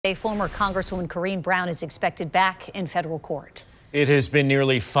A former Congresswoman Corrine Brown is expected back in federal court. It has been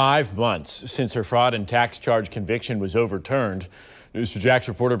nearly 5 months since her fraud and tax charge conviction was overturned. News4JAX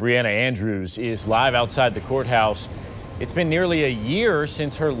reporter Brianna Andrews is live outside the courthouse. It's been nearly a year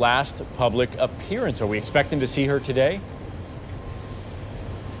since her last public appearance. Are we expecting to see her today?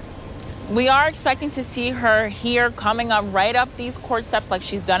 We are expecting to see her here coming up right up these court steps like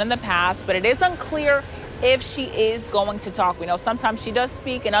she's done in the past, but it is unclear if she is going to talk. We know sometimes she does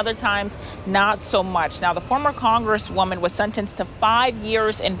speak and other times not so much. Now, the former Congresswoman was sentenced to 5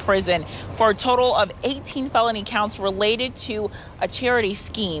 years in prison for a total of 18 felony counts related to a charity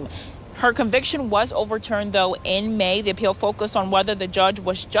scheme. Her conviction was overturned, though, in May. The appeal focused on whether the judge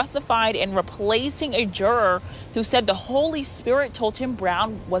was justified in replacing a juror who said the Holy Spirit told him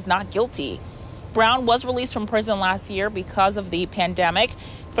Brown was not guilty. Brown was released from prison last year because of the pandemic.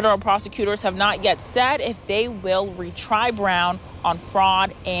 Federal prosecutors have not yet said if they will retry Brown on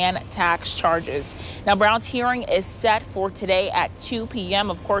fraud and tax charges. Now, Brown's hearing is set for today at 2 p.m.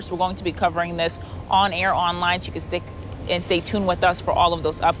 Of course, we're going to be covering this on air online, so you can stay tuned with us for all of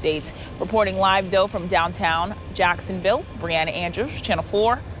those updates. Reporting live, though, from downtown Jacksonville, Brianna Andrews, Channel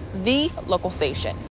 4, the local station.